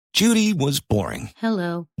Judy was boring.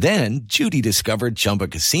 Hello. Then Judy discovered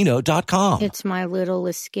ChumbaCasino.com. It's my little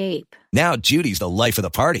escape. Now Judy's the life of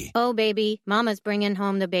the party. Oh, baby, mama's bringing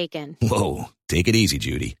home the bacon. Whoa, take it easy,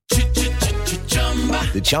 Judy.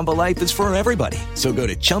 The Chumba life is for everybody. So go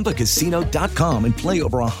to ChumbaCasino.com and play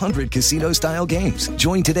over 100 casino-style games.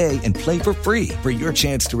 Join today and play for free for your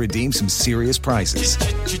chance to redeem some serious prizes.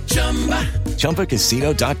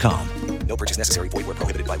 ChumbaCasino.com. No purchase necessary. Void where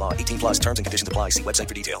prohibited by law. 18 plus terms and conditions apply. See website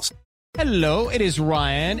for details. Hello, it is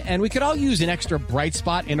Ryan, and we could all use an extra bright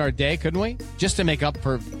spot in our day, couldn't we? Just to make up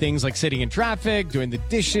for things like sitting in traffic, doing the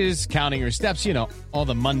dishes, counting your steps, you know, all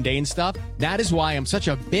the mundane stuff. That is why I'm such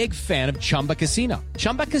a big fan of Chumba Casino.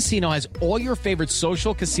 Chumba Casino has all your favorite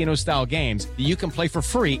social casino-style games that you can play for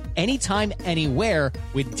free anytime, anywhere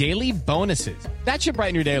with daily bonuses. That should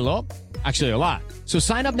brighten your day a little. Actually, a lot. So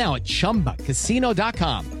sign up now at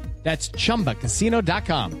ChumbaCasino.com. That's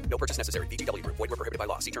ChumbaCasino.com. No purchase necessary. VGW Group. Void where prohibited by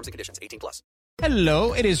law. See terms and conditions. 18 plus.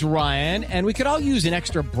 Hello, it is Ryan, and we could all use an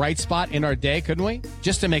extra bright spot in our day, couldn't we?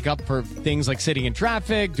 Just to make up for things like sitting in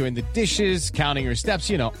traffic, doing the dishes, counting your steps,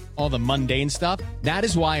 you know, all the mundane stuff. That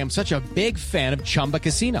is why I'm such a big fan of Chumba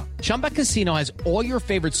Casino. Chumba Casino has all your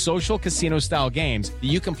favorite social casino-style games that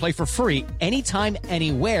you can play for free anytime,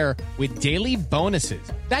 anywhere with daily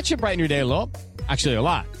bonuses. That should brighten your day a little. Actually, a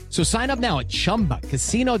lot. So sign up now at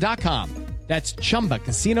ChumbaCasino.com. That's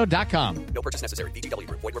ChumbaCasino.com. No purchase necessary. VGW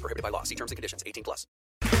Group. Void where prohibited by law. See terms and conditions. 18 plus.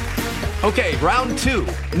 Okay, round two.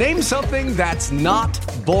 Name something that's not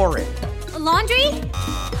boring. A laundry?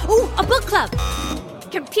 Ooh, a book club.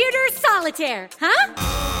 Computer solitaire, huh?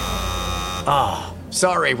 Ah,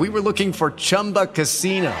 sorry. We were looking for Chumba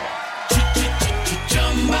Casino.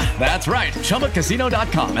 That's right.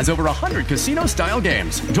 ChumbaCasino.com has over 100 casino-style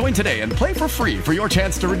games. Join today and play for free for your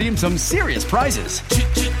chance to redeem some serious prizes.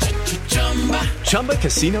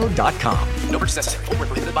 ChumbaCasino.com. No purchase necessary. Void where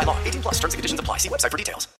prohibited by law. 18 plus terms and conditions apply. See website for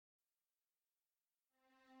details.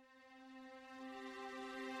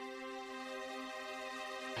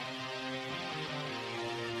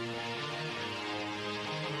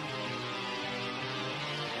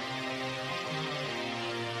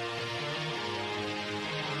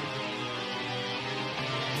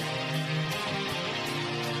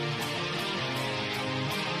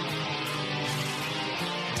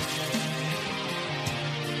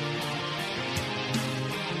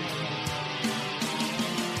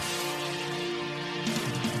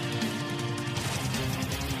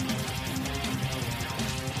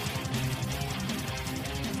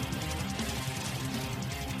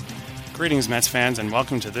 Greetings, Mets fans, and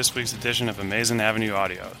welcome to this week's edition of Amazing Avenue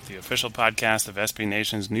Audio, the official podcast of SB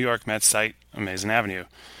Nation's New York Mets site, Amazing Avenue.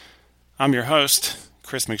 I'm your host,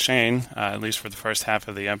 Chris McShane, at least for the first half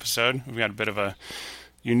of the episode. We've got a bit of a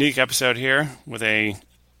unique episode here with a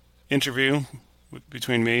interview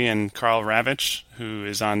between me and Karl Ravech, who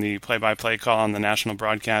is on the play-by-play call on the national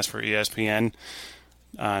broadcast for ESPN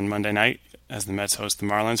on Monday night as the Mets host the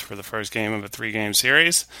Marlins for the first game of a 3-game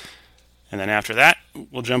series. And then after that,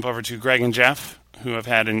 we'll jump over to Greg and Jeff, who have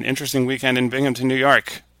had an interesting weekend in Binghamton, New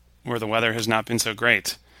York, where the weather has not been so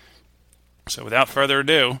great. So without further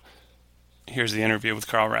ado, here's the interview with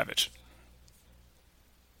Karl Ravech.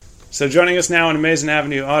 So joining us now on Amazing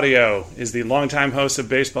Avenue Audio is the longtime host of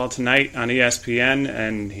Baseball Tonight on ESPN,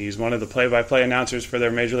 and he's one of the play-by-play announcers for their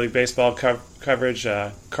Major League Baseball coverage,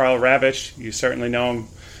 Karl Ravech. You certainly know him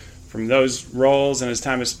from those roles and his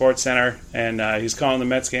time at SportsCenter, and he's calling the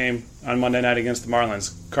Mets game on Monday night against the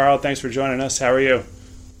Marlins. Karl, thanks for joining us. How are you?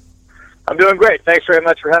 I'm doing great. Thanks very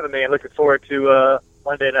much for having me, and looking forward to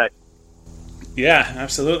Monday night. Yeah,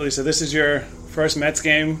 absolutely. So this is your first Mets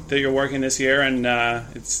game that you're working this year, and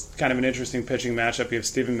it's kind of an interesting pitching matchup. You have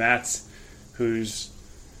Steven Matz, who's,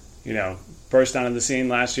 burst onto the scene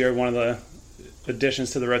last year, one of the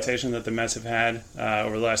additions to the rotation that the Mets have had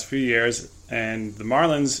over the last few years. And the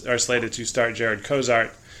Marlins are slated to start Jared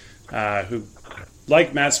Cozart, who,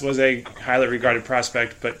 like Matz, was a highly regarded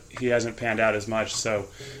prospect, but he hasn't panned out as much. So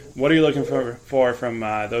what are you looking for from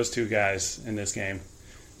those two guys in this game?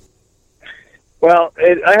 Well,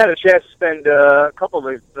 I had a chance to spend a couple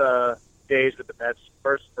of days with the Mets,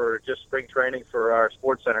 first for just spring training for our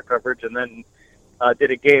SportsCenter coverage, and then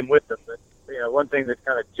did a game with them. One thing that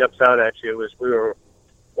kind of jumps out at you is we were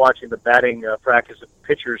watching the batting practice of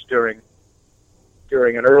pitchers during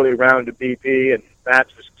an early round of BP, and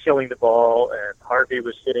Matz was killing the ball, and Harvey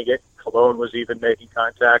was hitting it. Colon was even making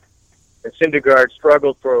contact. And Syndergaard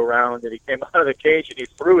struggled for a round, and he came out of the cage and he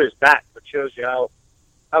threw his bat, which shows you how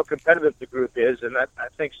competitive the group is, and that, I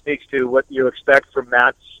think, speaks to what you expect from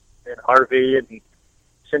Matz and Harvey and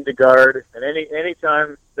Syndergaard. And any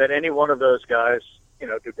time that any one of those guys,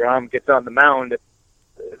 DeGrom gets on the mound,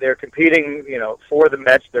 they're competing, for the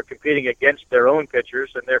Mets. They're competing against their own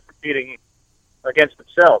pitchers, and they're competing against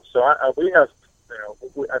themselves. So we have,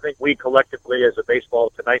 I think we collectively as a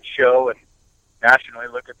Baseball Tonight show and nationally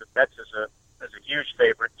look at the Mets as a huge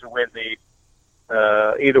favorite to win the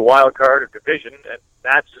either wild card or division, and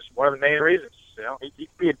that's just one of the main reasons. He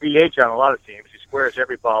can be a DH on a lot of teams. He squares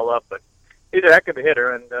every ball up, but he's a heck of a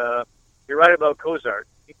hitter. And you're right about Cozart.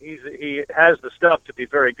 He has the stuff to be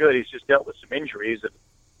very good. He's just dealt with some injuries, and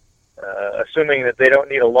assuming that they don't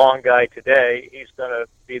need a long guy today, he's going to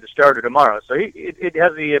be the starter tomorrow. So it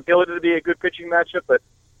has the ability to be a good pitching matchup. But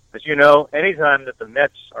as you know, anytime that the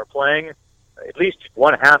Mets are playing, at least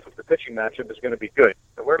one half of the pitching matchup is going to be good.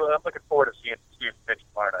 So I'm looking forward to seeing pitch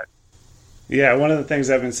tomorrow night. Yeah, one of the things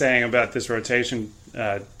I've been saying about this rotation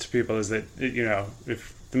to people is that,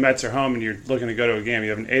 if the Mets are home and you're looking to go to a game, you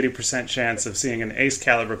have an 80% chance of seeing an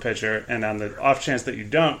ace-caliber pitcher, and on the off chance that you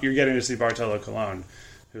don't, you're getting to see Bartolo Colon,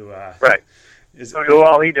 who right. Who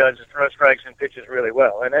all he does is throw strikes and pitches really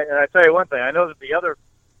well. And I tell you one thing, I know that the other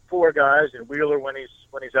four guys, and Wheeler when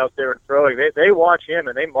he's out there and throwing, they watch him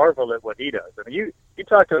and they marvel at what he does. I mean, you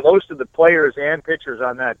talk to most of the players and pitchers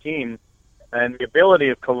on that team, and the ability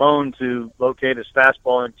of Colon to locate his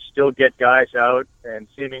fastball and still get guys out and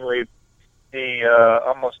seemingly be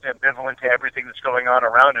almost ambivalent to everything that's going on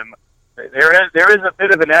around him. There is a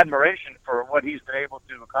bit of an admiration for what he's been able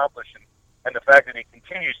to accomplish and the fact that he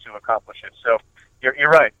continues to accomplish it. So you're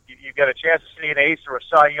right. You get a chance to see an ace or a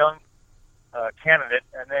Cy Young candidate,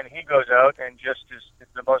 and then he goes out and just is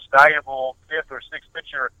the most valuable fifth or sixth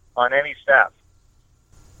pitcher on any staff.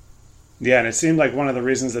 Yeah, and it seemed like one of the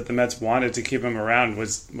reasons that the Mets wanted to keep him around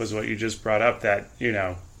was what you just brought up, that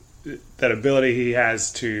that ability he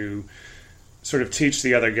has to sort of teach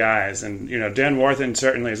the other guys. And Dan Warthen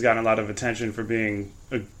certainly has gotten a lot of attention for being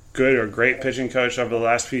a good or great pitching coach over the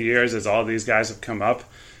last few years as all these guys have come up.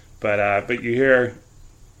 But you hear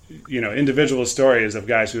individual stories of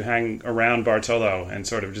guys who hang around Bartolo and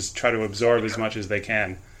sort of just try to absorb as much as they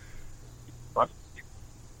can.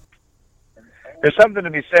 There's something to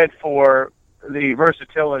be said for the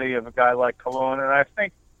versatility of a guy like Colon, and I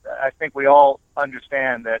think we all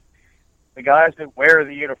understand that the guys that wear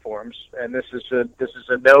the uniforms, and this is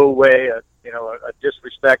a no way a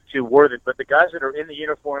disrespect to Worthing, but the guys that are in the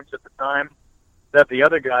uniforms at the time that the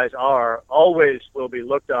other guys are always will be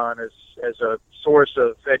looked on as a source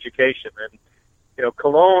of education. And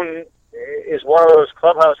Colon is one of those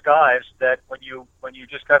clubhouse guys that when you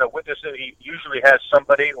just kind of witness it, he usually has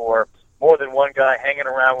somebody or more than one guy hanging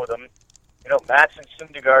around with him. Matz and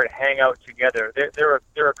Syndergaard hang out together.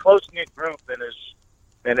 They're a close knit group,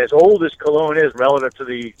 and as old as Colon is relative to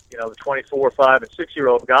the the 24, 5, and 6 year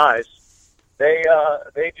old guys, they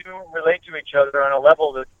do relate to each other on a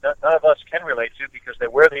level that none of us can relate to because they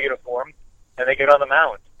wear the uniform and they get on the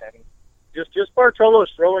mound. And just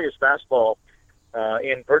Bartolo's throwing his fastball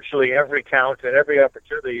in virtually every count and every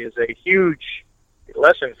opportunity is a huge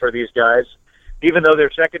lesson for these guys. Even though their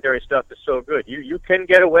secondary stuff is so good, you can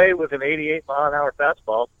get away with an 88-mile-an-hour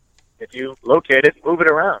fastball if you locate it, move it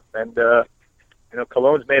around. And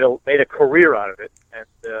Colon's made a career out of it. And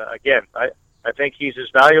again, I think he's as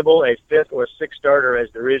valuable a fifth or sixth starter as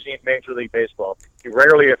there is in Major League Baseball. He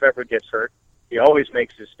rarely, if ever, gets hurt. He always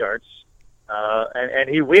makes his starts, and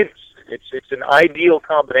he wins. It's an ideal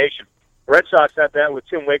combination. The Red Sox had that with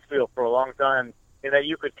Tim Wakefield for a long time, in that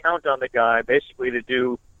you could count on the guy basically to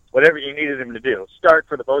do whatever you needed him to do. Start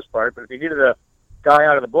for the most part, but if you needed a guy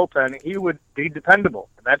out of the bullpen, he would be dependable.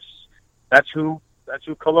 And that's who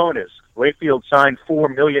Colon is. Wakefield signed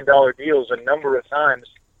 $4 million deals a number of times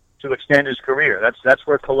to extend his career. That's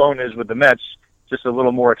where Colon is with the Mets, just a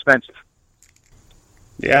little more expensive.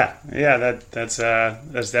 Yeah, that's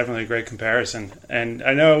definitely a great comparison. And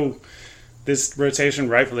I know this rotation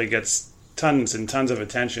rightfully gets tons and tons of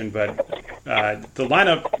attention, but the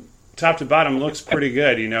lineup top to bottom looks pretty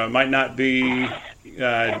good. It might not be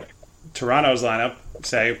Toronto's lineup,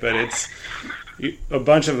 say, but it's a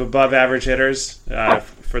bunch of above average hitters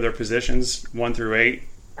for their positions 1 through 8.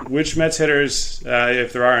 Which Mets hitters,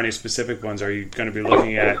 if there are any specific ones, are you going to be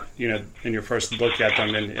looking at, in your first look at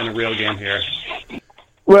them in a real game here?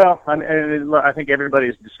 Well, I think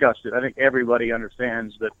everybody's discussed it. I think everybody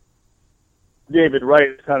understands that David Wright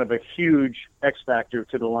is kind of a huge X factor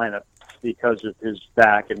to the lineup because of his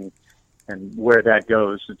back and where that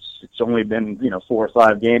goes. It's only been 4 or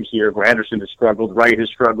 5 games here. Granderson has struggled. Wright has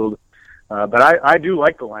struggled. But I do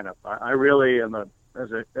like the lineup. I really am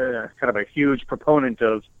kind of a huge proponent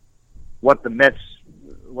of what the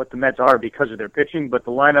Mets are because of their pitching. But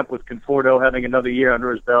the lineup with Conforto having another year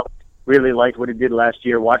under his belt, really liked what he did last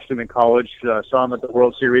year. Watched him in college. Saw him at the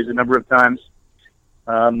World Series a number of times.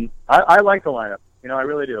 I like the lineup. I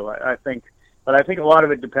really do. I think a lot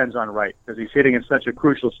of it depends on Wright because he's hitting in such a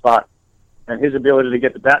crucial spot, and his ability to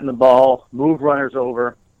get the bat in the ball, move runners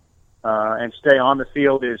over, and stay on the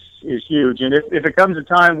field is huge. And if it comes a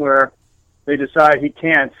time where they decide he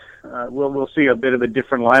can't, we'll see a bit of a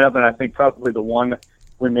different lineup, and I think probably the one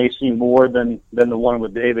we may see more than the one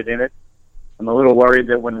with David in it. I'm a little worried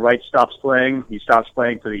that when Wright stops playing, he stops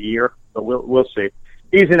playing for the year, but we'll see.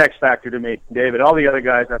 He's an X factor to me, David. All the other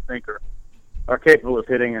guys I think are capable of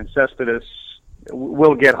hitting, and Cespedes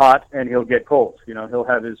will get hot and he'll get cold. He'll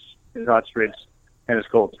have his hot streaks and his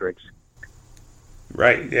cold streaks.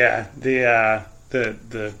 Right. Yeah. The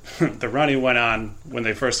the run he went on when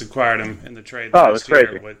they first acquired him in the trade. Oh, it's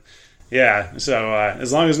crazy. So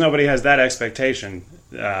as long as nobody has that expectation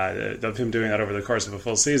of him doing that over the course of a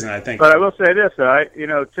full season, I think. But I will say this: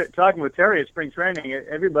 talking with Terry at spring training,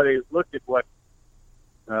 everybody looked at what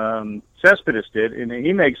Cespedes did, and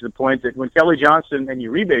he makes the point that when Kelly Johnson and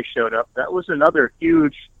Uribe showed up, that was another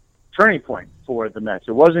huge turning point for the Mets.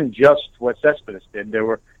 It wasn't just what Cespedes did. There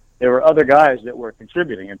were other guys that were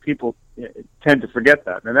contributing, and people tend to forget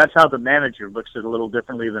that. And that's how the manager looks at it a little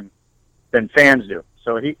differently than fans do.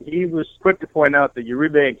 So he was quick to point out that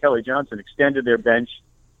Uribe and Kelly Johnson extended their bench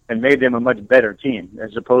and made them a much better team,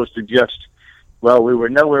 as opposed to just, well, we were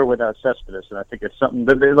nowhere without Cespedes. And I think it's something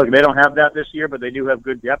that they don't have that this year, but they do have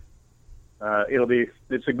good depth.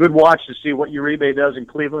 It's a good watch to see what Uribe does in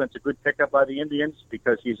Cleveland. It's a good pickup by the Indians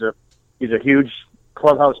because he's a huge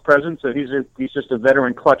clubhouse presence, and he's just a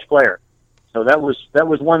veteran clutch player. So that was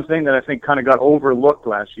one thing that I think kind of got overlooked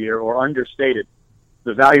last year or understated,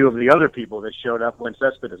 the value of the other people that showed up when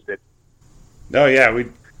Cespedes did. Oh yeah, we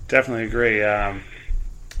definitely agree.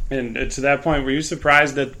 And to that point, were you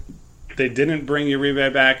surprised that they didn't bring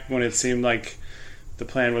Uribe back when it seemed like the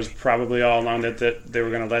plan was probably all along that they were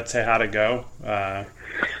going to let Tejada go? A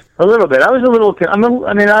little bit. I was a little.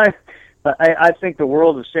 I think the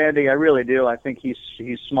world of Sandy. I really do. I think he's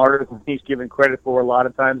smarter than he's given credit for a lot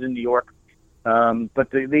of times in New York. But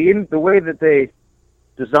the way that they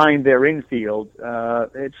designed their infield,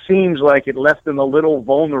 it seems like it left them a little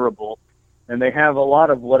vulnerable, and they have a lot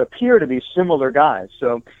of what appear to be similar guys.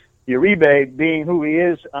 So Uribe, being who he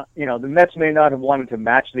is, the Mets may not have wanted to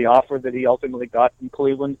match the offer that he ultimately got from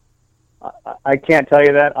Cleveland. I can't tell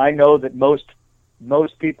you that. I know that most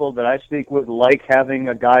people that I speak with like having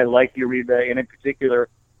a guy like Uribe, and in particular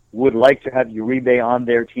would like to have Uribe on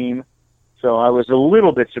their team. So I was a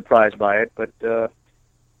little bit surprised by it, but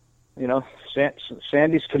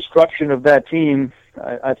Sandy's construction of that team,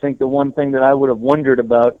 I think the one thing that I would have wondered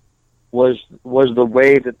about was the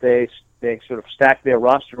way that they sort of stacked their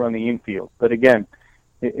roster on the infield. But again,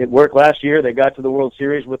 it worked last year. They got to the World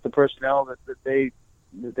Series with the personnel that they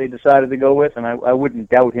decided to go with, and I wouldn't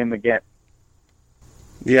doubt him again.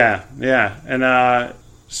 Yeah, and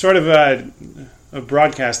sort of a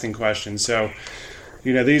broadcasting question. So,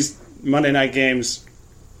 these Monday night games,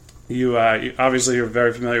 you obviously are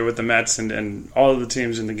very familiar with the Mets and all of the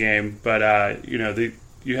teams in the game, but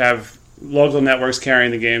you have local networks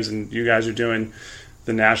carrying the games, and you guys are doing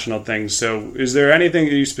the national thing. So, is there anything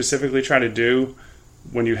that you specifically try to do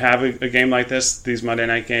when you have a game like this, these Monday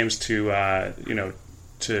night games, to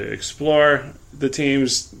explore the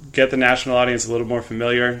teams, get the national audience a little more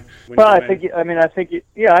familiar? I think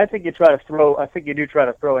you try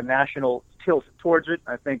to throw a national tilt towards it.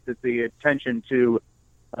 I think that the attention to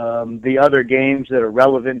the other games that are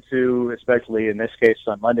relevant to, especially in this case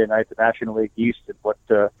on Monday night, the National League East, and what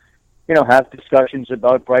have discussions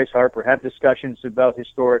about Bryce Harper, have discussions about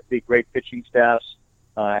historically great pitching staffs,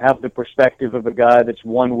 have the perspective of a guy that's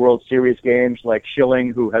won World Series games like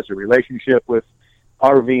Schilling, who has a relationship with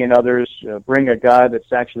Harvey and others, bring a guy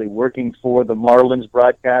that's actually working for the Marlins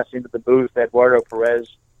broadcast into the booth, Eduardo Perez,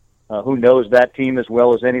 who knows that team as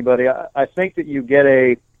well as anybody. I think that you get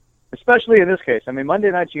especially in this case, Monday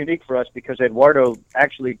night's unique for us because Eduardo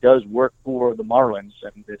actually does work for the Marlins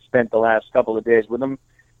and has spent the last couple of days with them.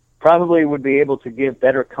 Probably would be able to give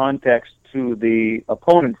better context to the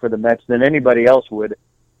opponent for the Mets than anybody else would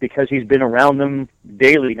because he's been around them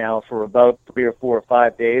daily now for about 3 or 4 or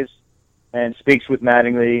 5 days, and speaks with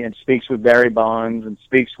Mattingly, and speaks with Barry Bonds, and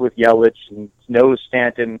speaks with Yelich, and knows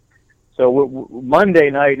Stanton. So Monday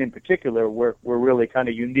night in particular, we're really kind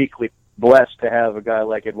of uniquely blessed to have a guy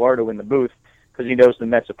like Eduardo in the booth because he knows the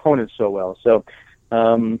Mets opponents so well. So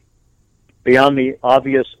beyond the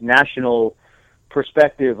obvious national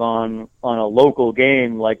perspective on a local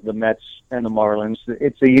game like the Mets and the Marlins,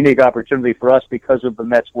 it's a unique opportunity for us because of the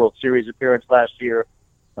Mets World Series appearance last year,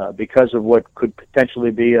 because of what could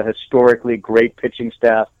potentially be a historically great pitching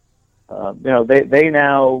staff. They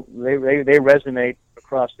resonate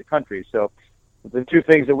across the country. So the two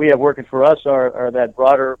things that we have working for us are that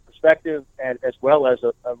broader perspective, and as well as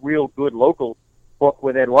a real good local book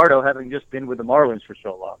with Eduardo, having just been with the Marlins for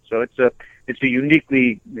so long. So it's a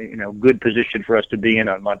uniquely good position for us to be in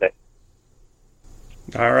on Monday.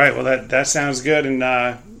 All right. Well, that sounds good. And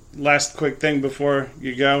last quick thing before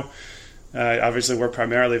you go. Obviously, we're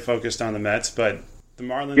primarily focused on the Mets, but the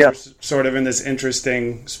Marlins are sort of in this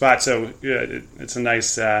interesting spot. So it's a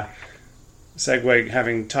nice segue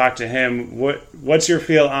having talked to him. What's your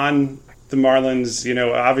feel on the Marlins?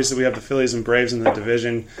 Obviously we have the Phillies and Braves in the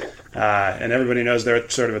division, and everybody knows they're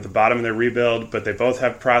sort of at the bottom of their rebuild, but they both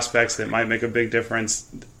have prospects that might make a big difference.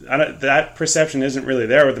 That perception isn't really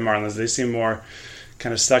there with the Marlins. They seem more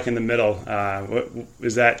kind of stuck in the middle.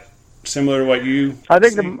 Is that similar to what you I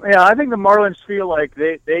think see? I think the Marlins feel like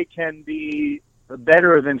they can be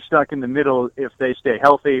better than stuck in the middle if they stay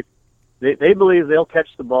healthy. They believe they'll catch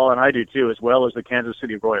the ball, and I do too, as well as the Kansas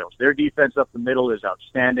City Royals. Their defense up the middle is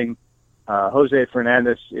outstanding. Jose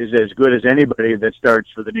Fernandez is as good as anybody that starts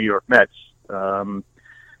for the New York Mets.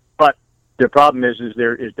 But the problem is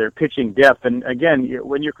their pitching depth. And again,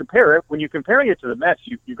 when you're comparing it to the Mets,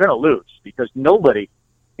 you're going to lose, because nobody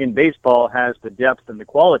in baseball has the depth and the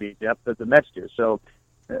quality depth that the Mets do. So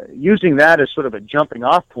using that as sort of a jumping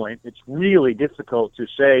off point, it's really difficult to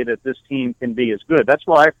say that this team can be as good. That's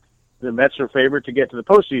why the Mets are favored to get to the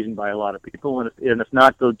postseason by a lot of people, and if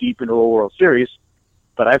not, go deep into a World Series.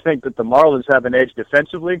 But I think that the Marlins have an edge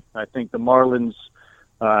defensively. I think the Marlins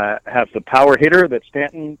have the power hitter that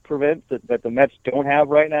Stanton prevents, that the Mets don't have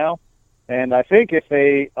right now. And I think if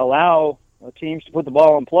they allow teams to put the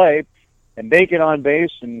ball in play and they get on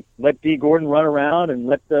base and let D. Gordon run around and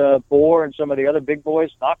let Bohr and some of the other big boys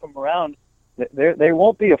knock them around, they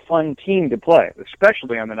won't be a fun team to play,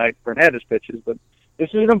 especially on the night Fernandez pitches. But this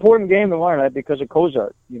is an important game tomorrow night because of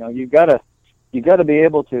Cozart. You got to be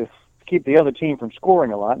able to keep the other team from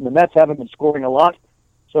scoring a lot, and the Mets haven't been scoring a lot.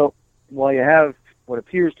 So while you have what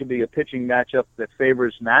appears to be a pitching matchup that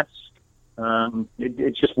favors Nats,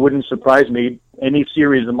 it just wouldn't surprise me any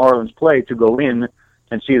series the Marlins play to go in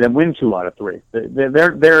and see them win 2 out of 3.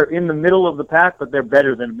 They're in the middle of the pack, but they're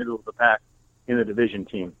better than the middle of the pack in the division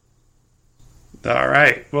team. All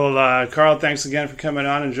right. Well, Carl, thanks again for coming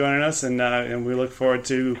on and joining us, and we look forward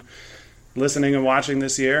to listening and watching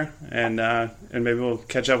this year, and maybe we'll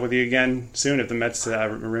catch up with you again soon if the Mets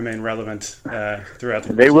remain relevant throughout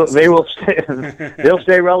the. They will stay. They'll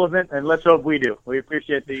stay relevant, and let's hope we do. We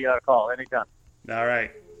appreciate the call anytime. All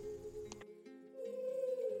right.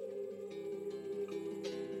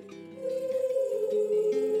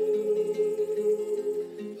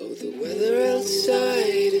 Oh, the weather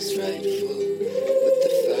outside is frightful, but the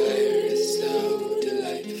fire is so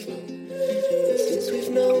delightful. And since we've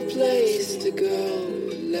no place to go,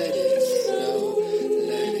 let it snow,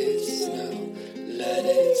 let it snow, let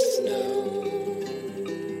it snow.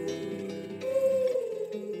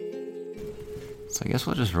 So I guess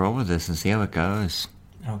we'll just roll with this and see how it goes.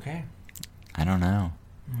 Okay. I don't know.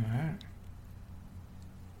 All right.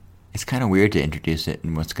 It's kind of weird to introduce it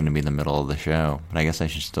in what's going to be the middle of the show, but I guess I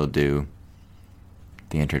should still do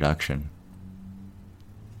the introduction.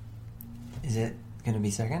 Is it going to be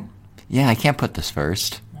second? Yeah, I can't put this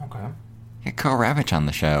first. Okay. Get Carl Ravitch on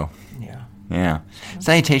the show. Yeah. Yeah.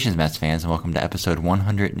 Salutations, Mets fans, and welcome to episode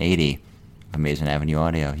 180 of Amazing Avenue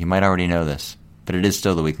Audio. You might already know this, but it is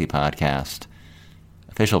still the weekly podcast.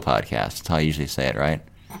 Official podcast. That's how I usually say it, right?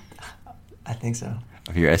 I think so.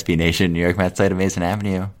 Of your SB Nation New York Mets site, Amazing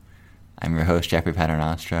Avenue. I'm your host, Jeffrey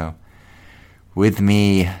Paternostro. With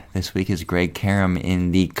me this week is Greg Karam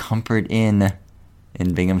in the Comfort Inn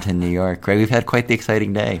in Binghamton, New York. Greg, we've had quite the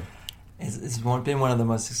exciting day. It's been one of the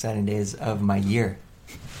most exciting days of my year.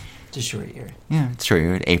 It's a short year. Yeah, it's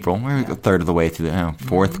true. In April, we're a third of the way through the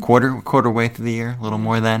fourth quarter way through the year, a little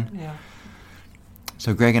more than. Yeah.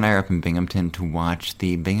 So Greg and I are up in Binghamton to watch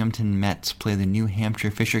the Binghamton Mets play the New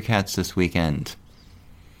Hampshire Fisher Cats this weekend.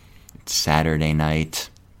 It's Saturday night,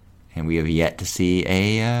 and we have yet to see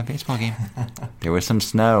a baseball game. There was some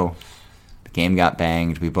snow. The game got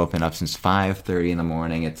banged. We've both been up since 5:30 in the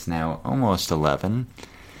morning. It's now almost 11.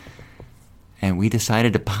 And we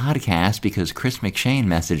decided to podcast because Chris McShane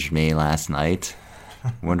messaged me last night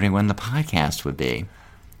wondering when the podcast would be,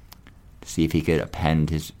 to see if he could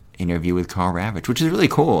append his interview with Carl Ravitch, which is really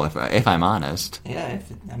cool, if I'm honest. Yeah,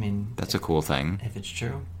 that's a cool thing. If it's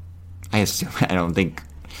true. I assume, I don't think...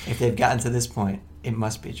 If they've gotten to this point, it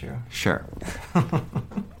must be true. Sure.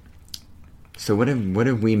 So what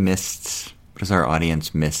have we missed? What has our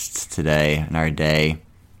audience missed today in our day,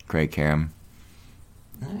 Greg Karam?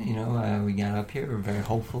 We got up here. We're very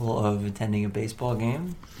hopeful of attending a baseball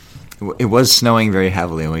game. It was snowing very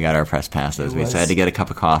heavily when we got our press passes. We decided to get a cup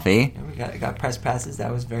of coffee. Yeah, we got press passes.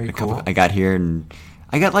 That was very cool. I got here and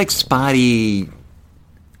I got like spotty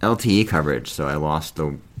LTE coverage, so I lost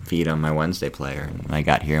the feed on my Wednesday player. And I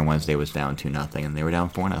got here and Wednesday was down 2-0, and they were down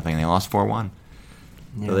 4-0. They lost 4-1.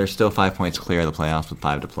 Yeah. So they're still 5 points clear of the playoffs with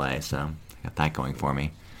 5 to play. So I got that going for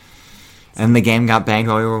me. And the game got banged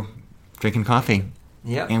while we were drinking coffee.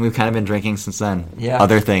 Yep. And we've kind of been drinking since then. Yeah.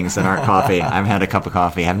 Other things that aren't coffee. I've had a cup of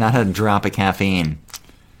coffee. I've not had a drop of caffeine.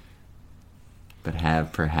 But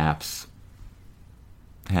have perhaps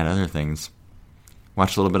had other things.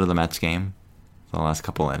 Watched a little bit of the Mets game. The last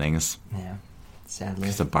couple innings. Yeah. Sadly.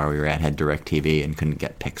 Because the bar we were at had DirecTV and couldn't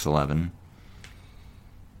get Pix 11.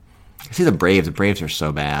 See the Braves. The Braves are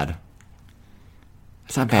so bad.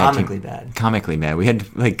 It's not bad. Comically bad. Comically bad. We had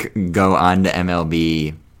to go on to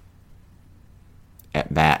MLB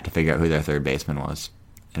at bat to figure out who their third baseman was.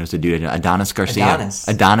 And it was a dude, Adonis Garcia.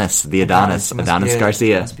 Adonis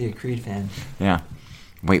Garcia. Must be a Creed fan. Yeah.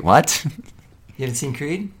 Wait, what? You haven't seen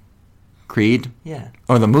Creed? Creed? Yeah.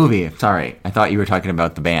 Oh, the movie. Sorry. I thought you were talking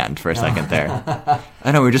about the band for a second there.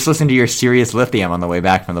 I know, we were just listening to your Sirius Lithium on the way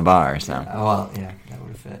back from the bar. So. Oh, well, yeah, that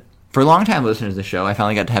would have fit. For long-time listeners of the show, I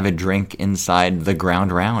finally got to have a drink inside the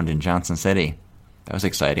Ground Round in Johnson City. That was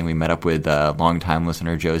exciting. We met up with long-time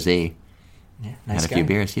listener Joe Z. Yeah, nice had a guy. few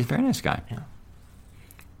beers. He's a very nice guy. Yeah.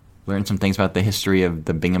 Learned some things about the history of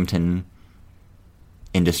the Binghamton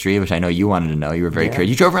industry, which I know you wanted to know. You were very curious.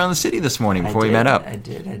 You drove around the city this morning before we met up. I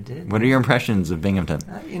did. What are your impressions of Binghamton?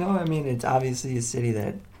 It's obviously a city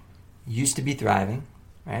that used to be thriving,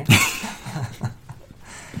 right?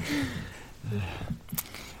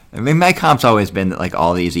 I mean, my comp's always been that like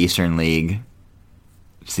all these Eastern League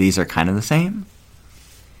cities are kind of the same.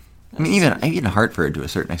 I mean, even Hartford to a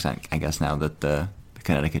certain extent, I guess now that the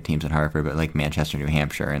Connecticut team's in Hartford, but like Manchester, New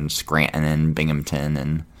Hampshire, and Scranton, and Binghamton,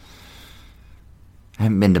 and I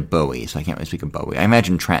haven't been to Bowie, so I can't really speak of Bowie. I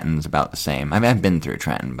imagine Trenton's about the same. I mean, I've been through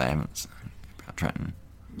Trenton, but I haven't seen about Trenton.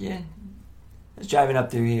 Yeah. I was driving up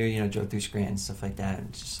through here, drove through Scranton, stuff like that.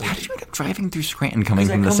 It's just like, how did you end up driving through Scranton coming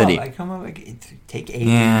from the city? I come up, take 80,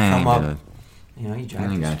 come up. You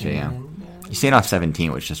drive through gotcha, Scranton. Yeah. And, you stayed off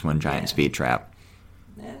 17, which is just one giant speed trap.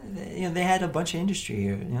 They had a bunch of industry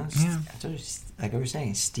here. Like I was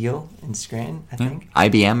saying, steel in Scranton, I think.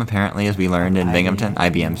 IBM, apparently, as we learned in Binghamton.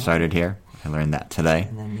 IBM started here. I learned that today.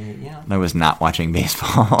 And then, I was not watching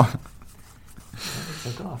baseball.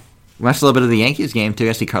 They took off. We watched a little bit of the Yankees game, too.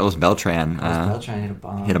 I see Carlos Beltran. Beltran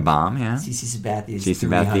hit a bomb. Yeah. CC Sabathia is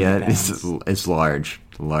Sabathia is large.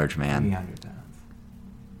 It's a large man. 300 pounds.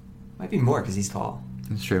 Might be more because he's tall.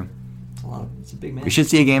 That's true. It's a big man. We should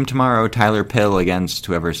see a game tomorrow. Tyler Pill against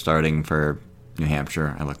whoever's starting for New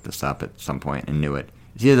Hampshire. I looked this up at some point and knew it.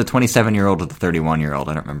 It's either the 27-year-old or the 31-year-old.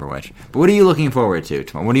 I don't remember which. But what are you looking forward to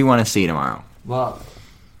tomorrow? What do you want to see tomorrow? Well,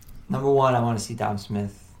 number one, I want to see Dom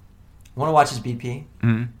Smith. I want to watch his BP.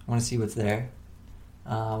 Mm-hmm. I want to see what's there.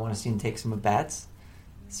 I want to see him take some at-bats.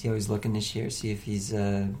 See how he's looking this year. See if he's,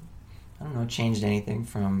 changed anything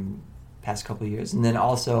from past couple of years. And then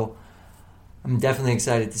also, I'm definitely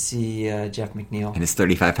excited to see Jeff McNeil. And his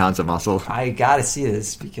 35 pounds of muscle. I got to see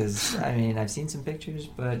this because, I've seen some pictures,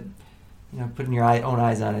 but, putting your own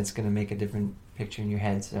eyes on it's going to make a different picture in your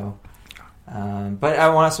head. So, but I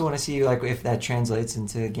also want to see if that translates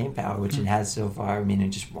into game power, which it has so far.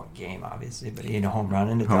 In just one game, obviously, but in a home run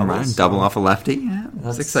and a double off a lefty. Yeah,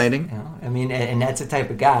 that's exciting. And that's the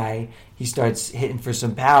type of guy. He starts hitting for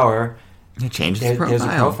some power. It changes the profile. There's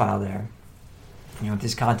a profile there. With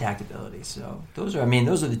his contact ability. So those are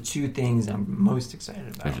the two things I'm most excited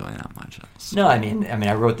about. There's really not much else. No, I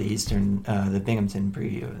wrote the Binghamton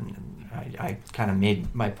preview, and I kind of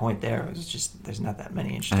made my point there. It was just there's not that many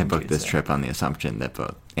interesting. I booked this trip on the assumption that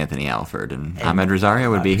both Anthony Alford and Ahmed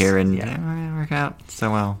Rosario would be here, and we're gonna work out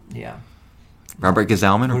so well. Yeah. Robert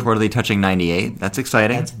Gazelman reportedly touching 98. That's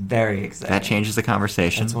exciting. That's very exciting. That changes the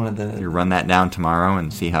conversation. That's one of the. You run that down tomorrow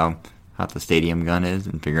and see how hot the stadium gun is,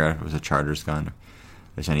 and figure out if it was a Chargers gun.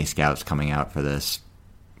 There's any scouts coming out for this,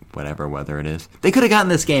 whatever weather it is. They could have gotten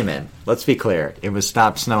this game in. Let's be clear. It was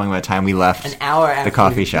stopped snowing by the time we left an hour after the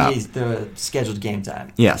coffee shop. The scheduled game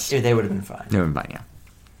time. Yes. They would have been fine. They would have been fine, yeah.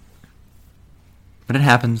 But it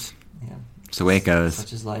happens. Yeah. It's the way it goes.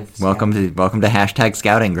 Such is life. Welcome to hashtag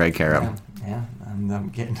scouting, Greg Carob. Yeah. I'm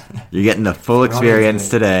getting... You're getting the full experience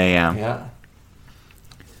today, yeah. Yeah.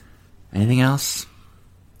 Anything else?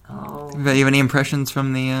 Oh. You have any impressions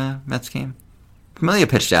from the Mets game? Camellia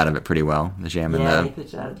pitched out of it pretty well. The jam he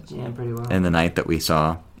pitched out of the jam pretty well. In the night that we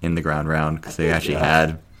saw in the ground round, because they actually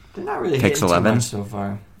had they're not really Pix hitting 11 too much so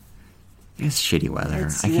far. It's shitty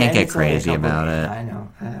weather. I can't get crazy about it. I know.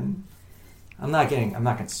 I'm not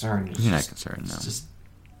concerned. It's You're not just, concerned, no. It's just,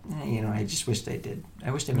 I just wish they did.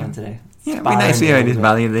 I wish they won today. Yeah, it'd be nice to see how it is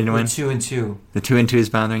bothering you. They didn't win. 2-2. The 2-2 is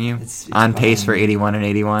bothering you? It's on pace for 81 and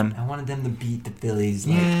 81? I wanted them to beat the Phillies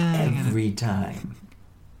every time.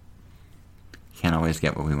 Can't always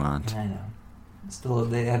get what we want. I know. Still,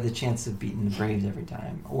 they have the chance of beating the Braves every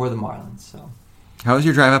time, or the Marlins. So, how was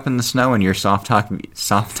your drive up in the snow in your soft top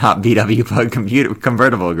VW plug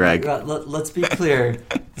convertible, Greg? Let's be clear.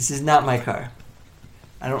 This is not my car.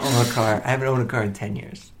 I don't own a car. I haven't owned a car in 10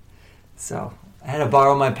 years. So I had to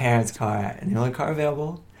borrow my parents' car, and the only car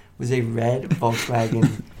available was a red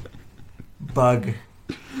Volkswagen Bug.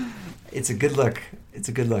 It's a good look. Yeah. It's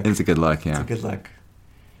a good look.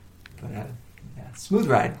 But smooth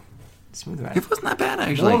ride. It wasn't that bad,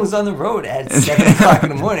 actually. No one was on the road at 7 o'clock in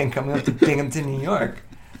the morning coming up to Binghamton, New York.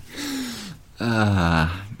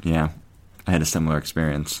 Yeah. I had a similar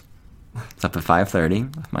experience. It's up at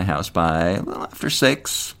 5:30. Left my house by a little after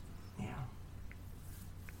 6. Yeah.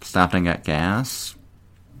 Stopped and got gas.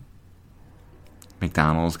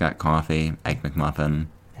 McDonald's, got coffee. Egg McMuffin.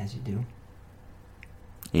 As you do.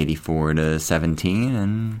 84-17,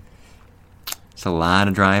 and it's a lot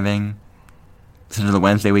of driving. Listened to the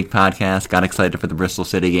Wednesday Week podcast. Got excited for the Bristol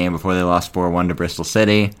City game before they lost 4-1 to Bristol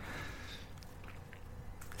City.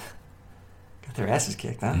 Got their asses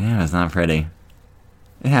kicked, huh? Yeah, it was not pretty.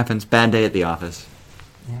 It happens. Bad day at the office.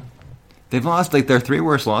 Yeah. They've lost, their 3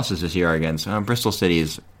 worst losses this year against Bristol City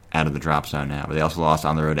is out of the drop zone now, but they also lost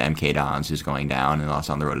on the road to MK Dons, who's going down, and lost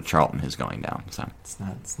on the road to Charlton, who's going down. So it's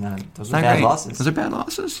not. Those are bad losses. Those are bad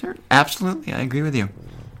losses. Absolutely, I agree with you.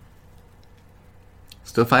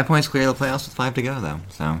 Still 5 points clear of the playoffs with 5 to go, though.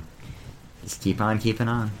 So just keep on keeping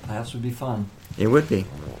on. Playoffs would be fun. It would be.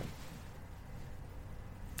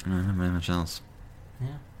 I don't have much else.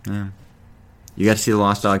 Yeah. You got to see the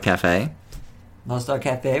Lost Dog Cafe? Lost Dog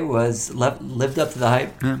Cafe lived up to the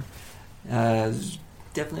hype. Yeah.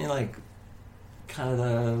 Definitely kind of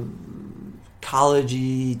the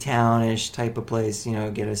college-y, townish type of place.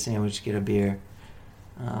 Get a sandwich, get a beer.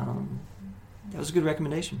 That was a good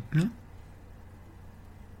recommendation. Yeah.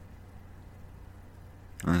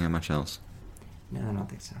 I don't have much else. No, I don't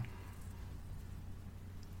think so.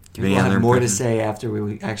 We'll have more to say after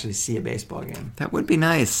we actually see a baseball game. That would be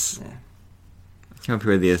nice. Yeah. I came up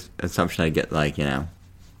here with the assumption I'd get,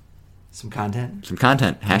 some content? Some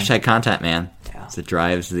content. Hashtag content, man. Yeah. It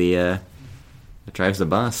drives the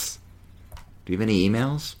bus. Do you have any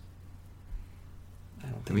emails? I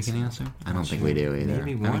don't think that we can answer? I don't think we do either.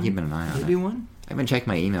 Maybe one. I've been keeping an eye on it. Maybe one? I haven't checked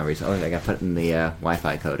my email recently. Oh, I got put in the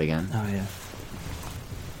Wi-Fi code again. Oh, yeah.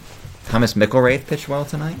 Thomas Mickelraith pitched well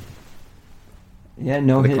tonight. Yeah,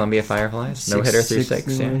 no hit. The Columbia Fireflies. No hitter through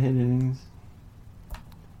 6. Yeah. Innings.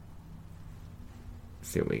 Let's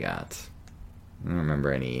see what we got. I don't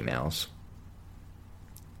remember any emails.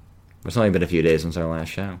 It's only been a few days since our last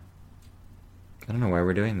show. I don't know why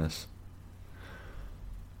we're doing this.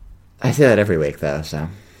 I say that every week, though, so.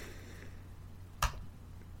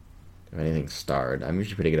 If anything starred. I'm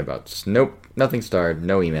usually pretty good about... Nope, nothing starred.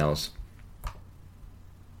 No emails.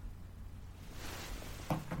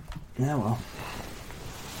 Yeah, well.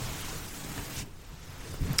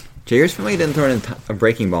 Jairus Finley didn't throw a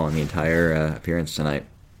breaking ball in the entire appearance tonight.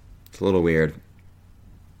 It's a little weird.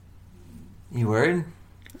 You worried?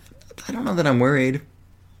 I don't know that I'm worried.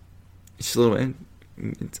 It's a little...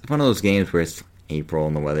 It's one of those games where it's April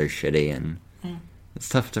and the weather's shitty, and it's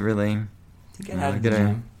tough to really... To get out of the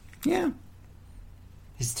gym. Yeah.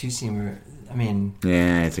 His two-seamer, I mean...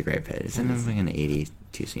 Yeah, it's a great pitch. It's like an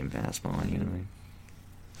 82-seam fastball,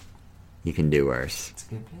 You can do worse. It's a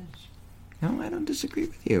good pitch. No, I don't disagree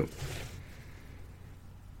with you.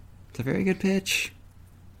 It's a very good pitch.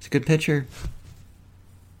 It's a good pitcher.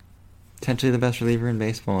 Potentially the best reliever in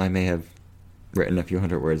baseball. I may have written a few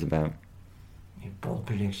hundred words about. Your bold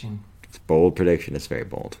prediction. It's a bold prediction. It's very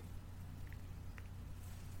bold.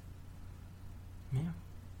 Yeah.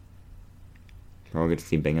 We're all going to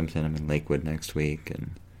see Binghamton. I'm in Lakewood next week,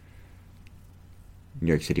 and New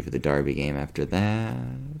York City for the Derby game after that.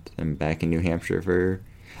 I'm back in New Hampshire for...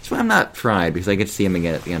 That's why I'm not fried, because I get to see him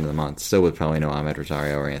again at the end of the month. Still with probably no Ahmed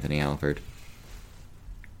Rosario or Anthony Alford.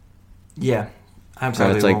 Yeah. I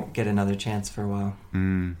probably won't get another chance for a while.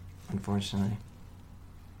 Unfortunately.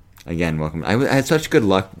 Again, welcome. I had such good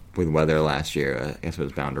luck with weather last year. I guess it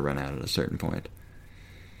was bound to run out at a certain point.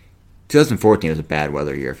 2014 was a bad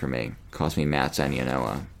weather year for me. Cost me Matt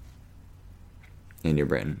Sanyanoa in New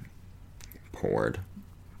Britain. Poured.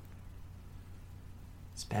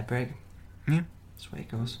 It's a bad break. Yeah. That's the way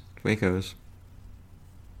it goes. That's the way it goes.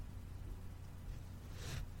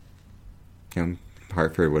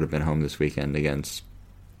 Hartford would have been home this weekend against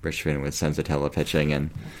Richmond with Senzatella pitching and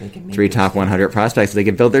They can make 3 this top thing. 100 prospects. They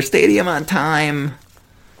can build their stadium on time.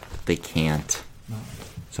 They can't. No.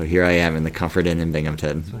 So here I am in the Comfort Inn in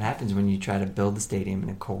Binghamton. That's what happens when you try to build the stadium in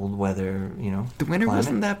a cold weather, The winter climate.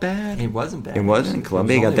 wasn't that bad. It wasn't bad. It wasn't.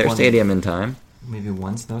 Columbia There was got their only stadium in time. Maybe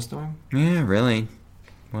one snowstorm. Yeah, really.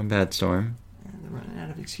 One bad storm. Yeah, they're running out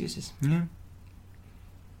of excuses. Yeah.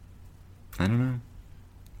 I don't know.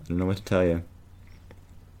 I don't know what to tell you.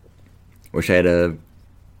 Wish I had a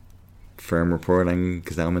firm report on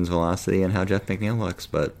Gazelman's velocity and how Jeff McNeil looks,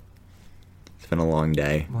 but it's been a long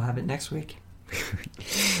day. We'll have it next week.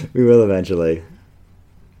 We will eventually.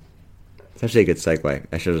 It's actually a good segue.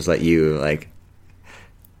 I should just let you,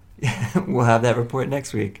 We'll have that report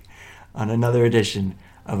next week on another edition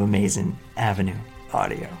of Amazing Avenue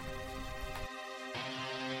Audio.